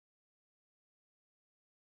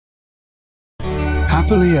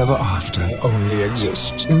happily ever after only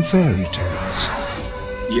exists in fairy tales.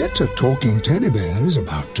 Yet a talking teddy bear is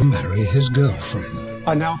about to marry his girlfriend.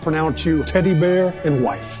 I now pronounce you teddy bear and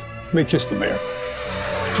wife. May kiss the bear.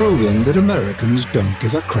 Proving that Americans don't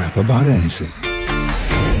give a crap about anything.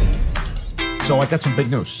 So I got some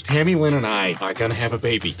big news. Tami-Lynn and I are gonna have a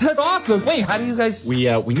baby. That's awesome. Wait, how do you guys...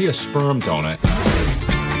 We need a sperm donor.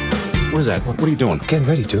 Where's that? What are you doing? Getting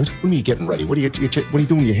ready, dude. What are you getting ready? What are you doing with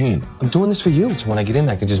your hand? I'm doing this for you, so when I get in,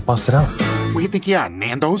 I can just bust it out. What do you think you are,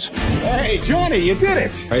 Nando's? Hey, Johnny, you did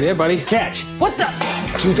it! Right there, buddy. Catch. What the?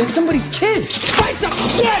 Dude, that's somebody's kid. Fight some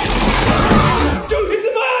shit! Dude, it's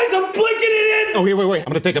in my eyes! I'm blinking it in! Oh, wait. I'm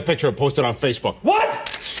gonna take a picture and post it on Facebook. What?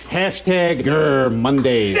 Hashtag Grr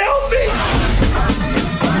Monday. Help me!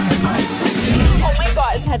 Oh my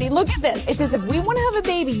God, Teddy, look at this. It says if we want to have a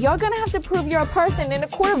baby, you're gonna have to prove you're a person in a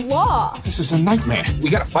court of law. This is a nightmare. We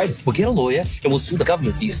gotta fight it. We'll get a lawyer, and we'll sue the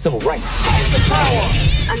government for your civil rights.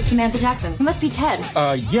 I'm Samantha Jackson. You must be Ted.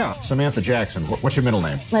 Yeah, Samantha Jackson. What's your middle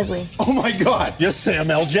name? Leslie. Oh my God, you're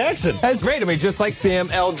Sam L. Jackson. That's great. I mean, just like Sam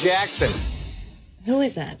L. Jackson. Who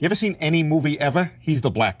is that? You ever seen any movie ever? He's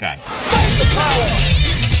the black guy.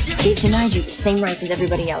 They've denied you the same rights as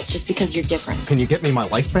everybody else just because you're different. Can you get me my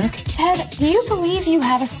life back? Ted, do you believe you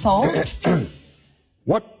have a soul?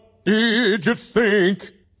 What did you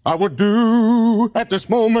think I would do at this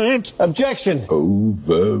moment? Objection.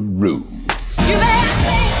 Overruled.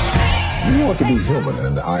 You want to be human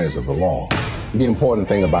in the eyes of the law. The important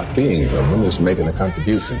thing about being human is making a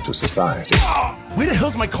contribution to society. Where the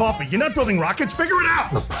hell's my coffee? You're not building rockets? Figure it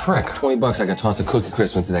out! A prick. $20, I can toss a cookie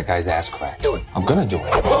crisp into that guy's ass crack. Do it. I'm gonna do it.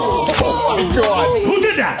 Oh my God. Who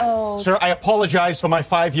did that? Sir, I apologize for my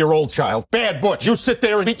 5-year-old child. Bad Butch, you sit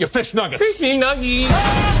there and eat your fish nuggets. Fishy nuggies.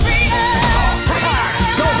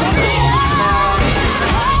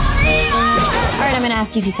 All right, I'm gonna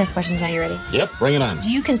ask you a few test questions now. You ready? Yep, bring it on.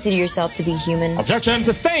 Do you consider yourself to be human? Objection.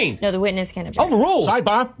 Sustained. No, the witness can object. Overruled.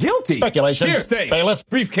 Sidebar. Guilty. Speculation. Hearsay. Bailiff.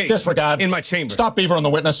 Briefcase. Disregard. In my chamber. Stop beaver on the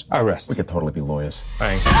witness. Arrest. We could totally be lawyers.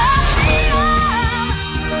 Bang.